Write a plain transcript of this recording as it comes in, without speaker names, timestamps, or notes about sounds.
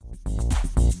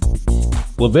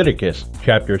Leviticus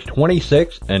chapters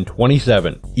 26 and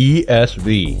 27,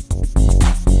 ESV.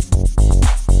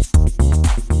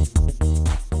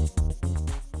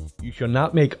 You shall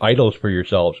not make idols for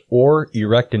yourselves, or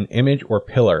erect an image or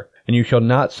pillar, and you shall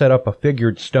not set up a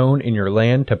figured stone in your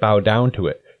land to bow down to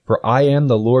it, for I am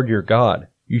the Lord your God.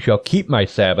 You shall keep my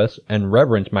Sabbaths and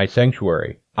reverence my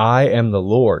sanctuary. I am the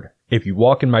Lord. If you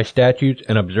walk in my statutes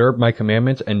and observe my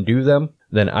commandments and do them,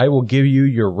 then I will give you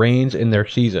your rains in their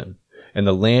season, and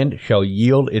the land shall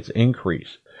yield its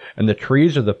increase, and the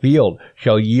trees of the field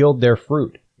shall yield their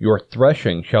fruit. Your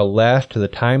threshing shall last to the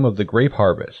time of the grape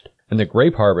harvest, and the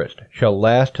grape harvest shall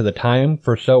last to the time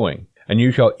for sowing, and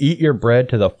you shall eat your bread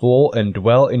to the full and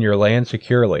dwell in your land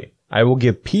securely. I will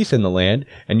give peace in the land,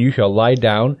 and you shall lie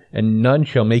down, and none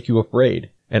shall make you afraid.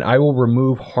 And I will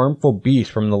remove harmful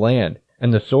beasts from the land,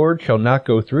 and the sword shall not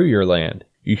go through your land.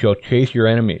 You shall chase your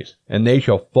enemies, and they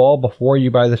shall fall before you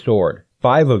by the sword.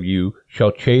 5 of you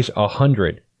shall chase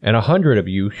 100, and 100 of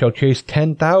you shall chase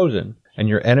 10,000, and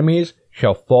your enemies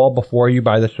shall fall before you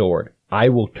by the sword. I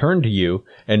will turn to you,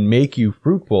 and make you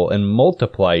fruitful, and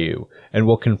multiply you, and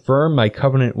will confirm my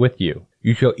covenant with you.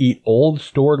 You shall eat old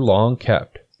stored long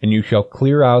kept, and you shall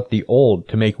clear out the old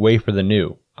to make way for the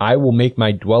new. I will make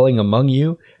my dwelling among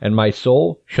you, and my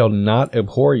soul shall not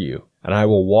abhor you. And I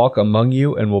will walk among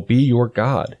you, and will be your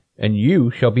God, and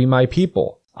you shall be my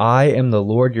people. I am the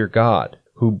Lord your God,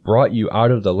 who brought you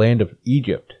out of the land of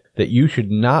Egypt, that you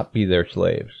should not be their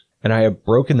slaves. And I have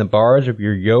broken the bars of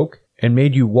your yoke, and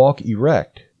made you walk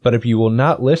erect. But if you will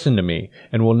not listen to me,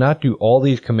 and will not do all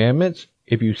these commandments,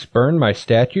 if you spurn my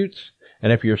statutes,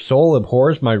 and if your soul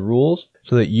abhors my rules,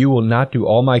 so that you will not do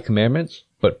all my commandments,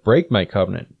 but break my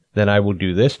covenant, then I will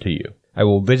do this to you. I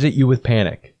will visit you with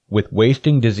panic, with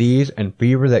wasting disease and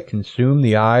fever that consume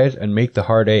the eyes and make the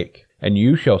heart ache. And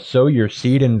you shall sow your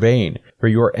seed in vain, for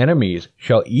your enemies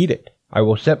shall eat it. I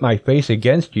will set my face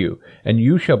against you, and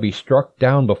you shall be struck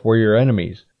down before your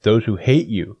enemies. Those who hate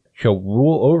you shall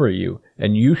rule over you,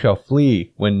 and you shall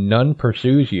flee when none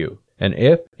pursues you. And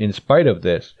if, in spite of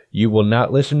this, you will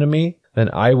not listen to me, then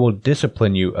I will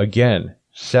discipline you again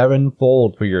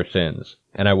 7-fold for your sins,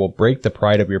 and I will break the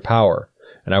pride of your power,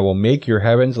 and I will make your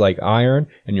heavens like iron,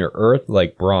 and your earth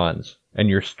like bronze, and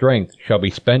your strength shall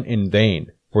be spent in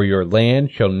vain, for your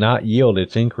land shall not yield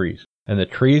its increase, and the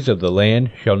trees of the land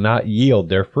shall not yield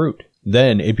their fruit.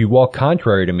 Then, if you walk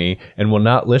contrary to me, and will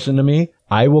not listen to me,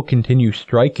 I will continue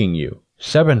striking you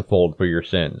 7-fold for your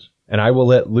sins, and I will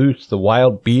let loose the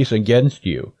wild beasts against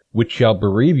you, which shall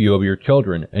bereave you of your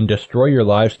children, and destroy your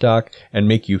livestock, and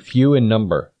make you few in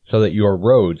number, so that your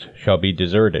roads shall be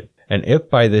deserted. And if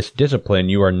by this discipline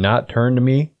you are not turned to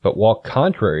me, but walk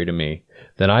contrary to me,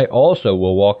 then I also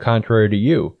will walk contrary to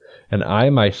you, and I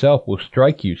myself will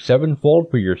strike you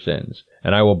 7-fold for your sins,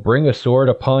 and I will bring a sword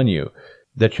upon you,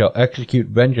 that shall execute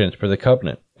vengeance for the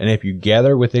covenant. And if you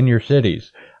gather within your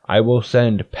cities, I will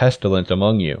send pestilence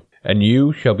among you, and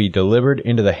you shall be delivered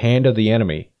into the hand of the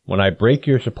enemy. When I break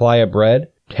your supply of bread,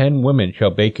 10 women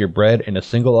shall bake your bread in a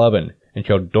single oven, and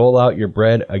shall dole out your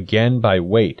bread again by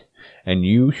weight, and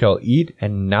you shall eat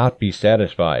and not be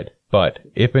satisfied. But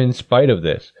if in spite of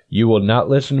this you will not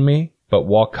listen to me, but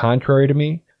walk contrary to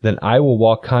me, then I will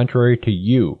walk contrary to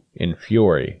you in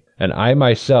fury, and I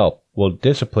myself will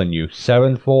discipline you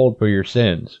 7-fold for your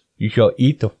sins. You shall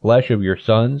eat the flesh of your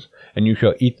sons, and you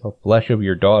shall eat the flesh of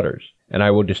your daughters. And I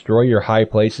will destroy your high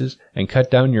places, and cut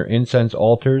down your incense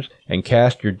altars, and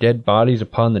cast your dead bodies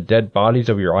upon the dead bodies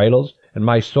of your idols, and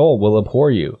my soul will abhor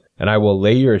you. And I will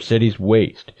lay your cities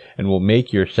waste, and will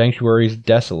make your sanctuaries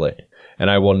desolate,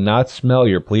 and I will not smell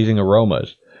your pleasing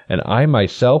aromas. And I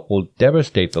myself will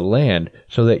devastate the land,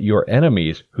 so that your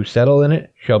enemies who settle in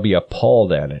it shall be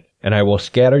appalled at it. And I will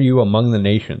scatter you among the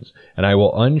nations, and I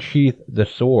will unsheath the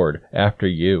sword after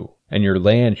you. And your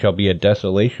land shall be a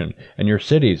desolation, and your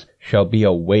cities shall be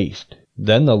a waste.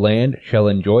 Then the land shall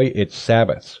enjoy its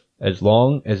Sabbaths, as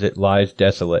long as it lies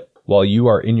desolate, while you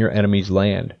are in your enemy's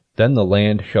land. Then the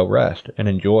land shall rest, and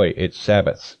enjoy its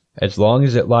Sabbaths. As long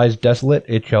as it lies desolate,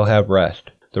 it shall have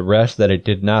rest, the rest that it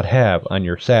did not have on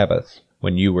your Sabbaths,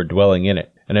 when you were dwelling in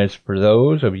it. And as for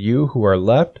those of you who are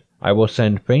left, I will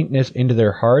send faintness into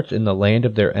their hearts in the land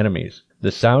of their enemies.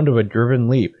 The sound of a driven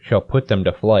leaf shall put them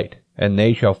to flight, and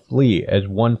they shall flee as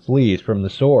one flees from the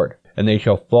sword, and they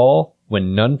shall fall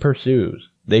when none pursues.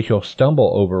 They shall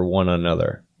stumble over one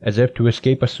another, as if to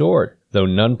escape a sword, though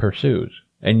none pursues.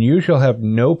 And you shall have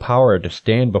no power to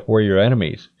stand before your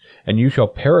enemies, and you shall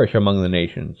perish among the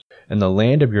nations, and the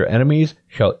land of your enemies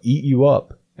shall eat you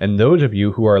up. And those of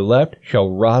you who are left shall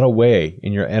rot away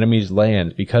in your enemies'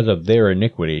 lands because of their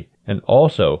iniquity, and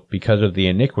also because of the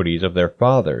iniquities of their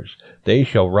fathers, they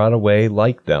shall rot away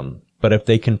like them. But if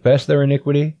they confess their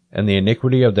iniquity, and the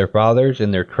iniquity of their fathers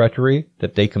in their treachery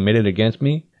that they committed against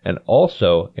me, and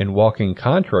also in walking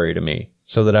contrary to me,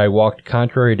 so that I walked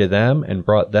contrary to them and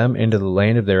brought them into the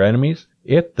land of their enemies,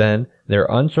 if then their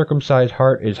uncircumcised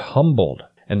heart is humbled,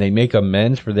 and they make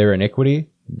amends for their iniquity,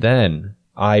 then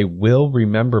I will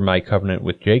remember my covenant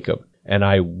with Jacob, and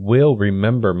I will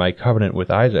remember my covenant with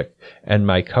Isaac, and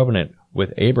my covenant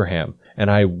with Abraham,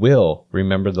 and I will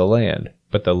remember the land.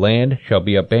 But the land shall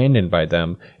be abandoned by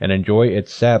them, and enjoy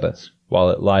its Sabbaths, while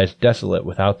it lies desolate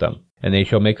without them. And they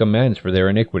shall make amends for their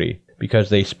iniquity, because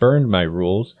they spurned my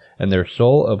rules, and their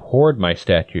soul abhorred my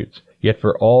statutes. Yet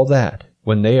for all that,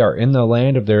 when they are in the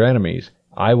land of their enemies,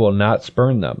 I will not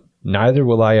spurn them, neither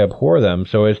will I abhor them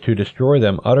so as to destroy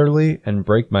them utterly and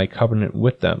break my covenant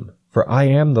with them. For I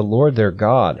am the Lord their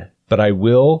God, but I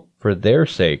will, for their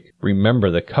sake,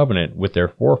 remember the covenant with their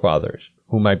forefathers,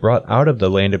 whom I brought out of the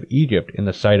land of Egypt in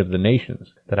the sight of the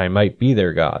nations, that I might be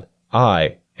their God.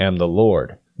 I am the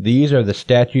Lord. These are the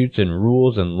statutes and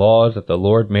rules and laws that the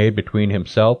Lord made between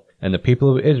himself and the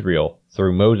people of Israel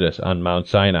through Moses on Mount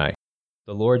Sinai.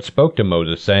 The Lord spoke to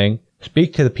Moses, saying,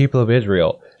 Speak to the people of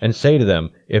Israel, and say to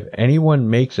them, If anyone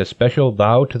makes a special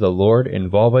vow to the Lord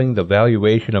involving the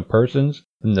valuation of persons,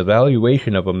 then the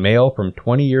valuation of a male from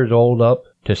 20 years old up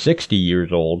to 60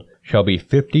 years old shall be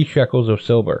 50 shekels of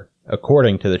silver,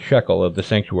 according to the shekel of the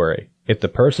sanctuary. If the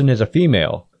person is a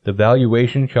female, the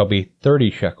valuation shall be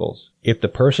 30 shekels. If the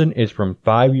person is from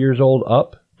 5 years old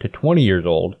up to 20 years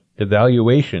old, the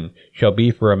valuation shall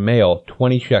be for a male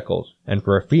 20 shekels, and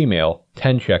for a female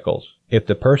 10 shekels. If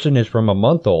the person is from a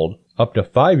month old up to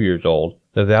 5 years old,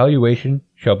 the valuation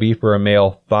shall be for a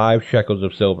male 5 shekels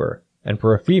of silver, and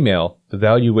for a female the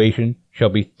valuation shall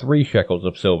be 3 shekels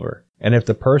of silver. And if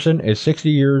the person is 60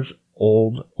 years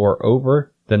old or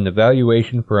over, then the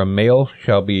valuation for a male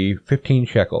shall be 15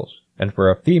 shekels, and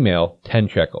for a female 10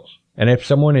 shekels. And if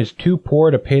someone is too poor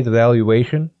to pay the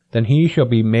valuation, then he shall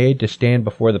be made to stand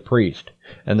before the priest,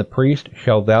 and the priest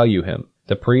shall value him.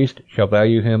 The priest shall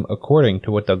value him according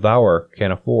to what the vower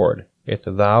can afford. If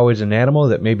the vow is an animal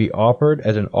that may be offered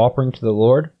as an offering to the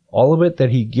Lord, all of it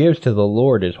that he gives to the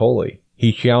Lord is holy.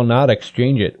 He shall not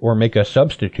exchange it or make a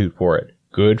substitute for it,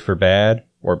 good for bad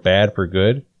or bad for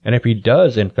good. And if he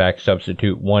does in fact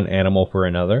substitute one animal for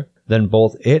another, then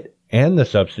both it and the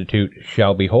substitute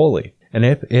shall be holy. And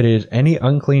if it is any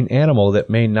unclean animal that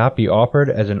may not be offered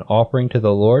as an offering to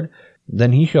the Lord,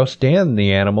 then he shall stand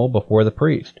the animal before the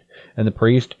priest, and the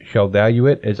priest shall value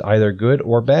it as either good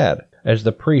or bad. As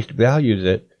the priest values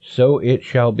it, so it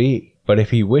shall be. But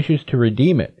if he wishes to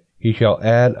redeem it, he shall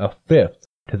add a fifth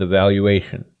to the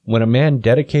valuation. When a man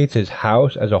dedicates his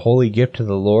house as a holy gift to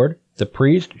the Lord, the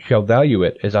priest shall value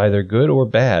it as either good or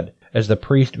bad. As the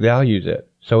priest values it,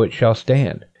 so it shall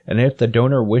stand. And if the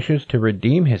donor wishes to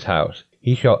redeem his house,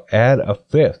 he shall add a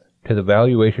fifth to the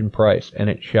valuation price, and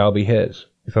it shall be his.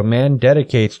 If a man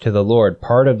dedicates to the Lord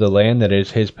part of the land that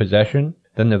is his possession,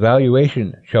 then the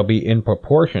valuation shall be in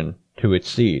proportion to its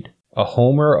seed. A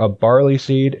homer of barley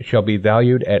seed shall be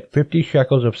valued at 50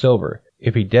 shekels of silver.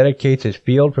 If he dedicates his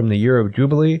field from the year of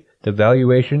Jubilee, the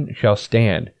valuation shall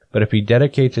stand. But if he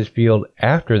dedicates his field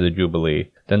after the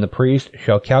Jubilee, then the priest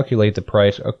shall calculate the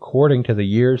price according to the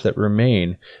years that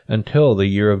remain until the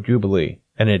year of Jubilee,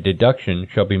 and a deduction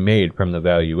shall be made from the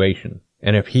valuation.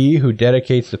 And if he who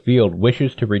dedicates the field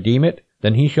wishes to redeem it,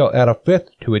 then he shall add a fifth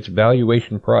to its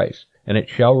valuation price, and it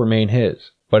shall remain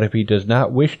his. But if he does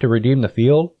not wish to redeem the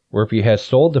field, or if he has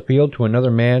sold the field to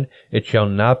another man, it shall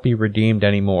not be redeemed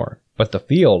any more. But the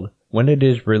field, when it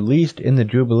is released in the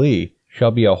Jubilee,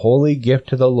 shall be a holy gift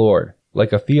to the Lord,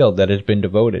 like a field that has been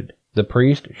devoted. The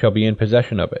priest shall be in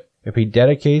possession of it. If he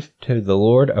dedicates to the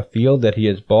Lord a field that he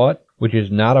has bought, which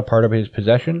is not a part of his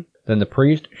possession, then the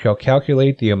priest shall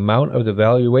calculate the amount of the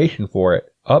valuation for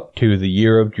it up to the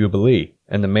year of Jubilee,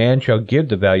 and the man shall give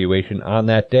the valuation on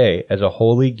that day as a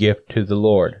holy gift to the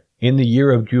Lord. In the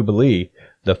year of Jubilee,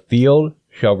 the field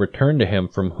shall return to him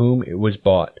from whom it was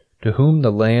bought, to whom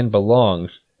the land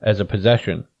belongs as a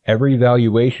possession. Every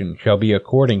valuation shall be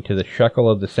according to the shekel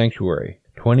of the sanctuary.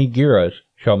 20 gerahs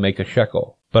shall make a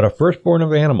shekel. But a firstborn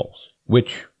of animals,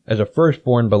 which as a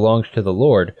firstborn belongs to the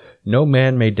Lord, no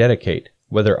man may dedicate.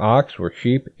 Whether ox or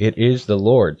sheep, it is the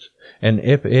Lord's. And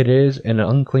if it is an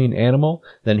unclean animal,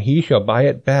 then he shall buy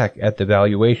it back at the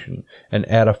valuation, and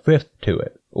add a fifth to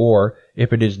it. Or,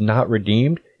 if it is not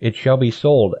redeemed, it shall be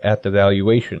sold at the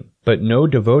valuation. But no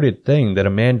devoted thing that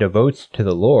a man devotes to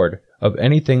the Lord, of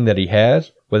anything that he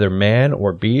has, whether man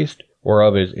or beast, or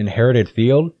of his inherited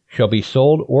field, shall be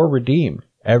sold or redeemed.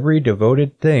 Every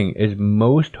devoted thing is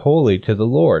most holy to the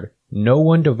Lord. No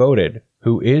one devoted,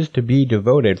 who is to be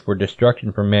devoted for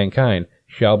destruction from mankind,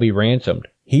 shall be ransomed.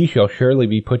 He shall surely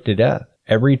be put to death.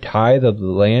 Every tithe of the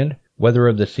land, whether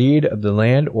of the seed of the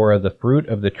land or of the fruit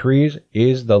of the trees,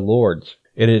 is the Lord's.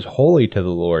 It is holy to the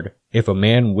Lord. If a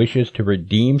man wishes to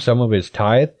redeem some of his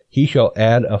tithe, he shall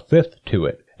add a fifth to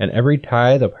it. And every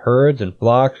tithe of herds and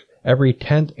flocks, every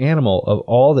 10th animal of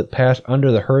all that pass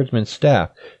under the herdsman's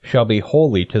staff, shall be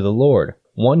holy to the Lord.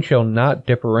 One shall not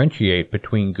differentiate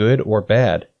between good or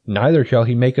bad, neither shall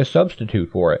he make a substitute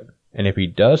for it. And if he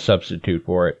does substitute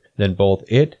for it, then both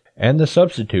it and the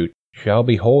substitute shall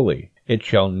be holy. It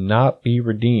shall not be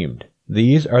redeemed.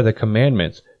 These are the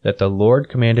commandments that the Lord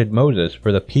commanded Moses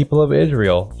for the people of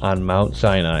Israel on Mount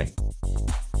Sinai.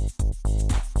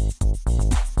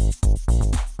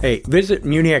 Hey, visit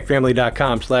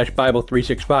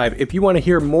MuniacFamily.com/Bible365 if you want to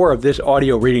hear more of this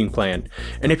audio reading plan.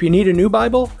 And if you need a new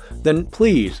Bible, then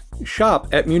please shop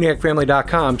at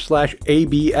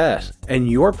MuniacFamily.com/ABS, and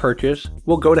your purchase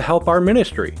will go to help our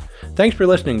ministry. Thanks for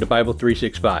listening to Bible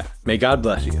 365. May God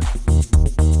bless you.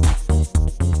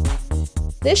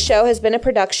 This show has been a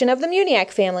production of the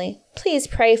Muniac family. Please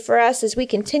pray for us as we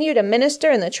continue to minister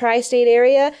in the tri-state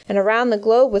area and around the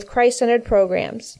globe with Christ-centered programs.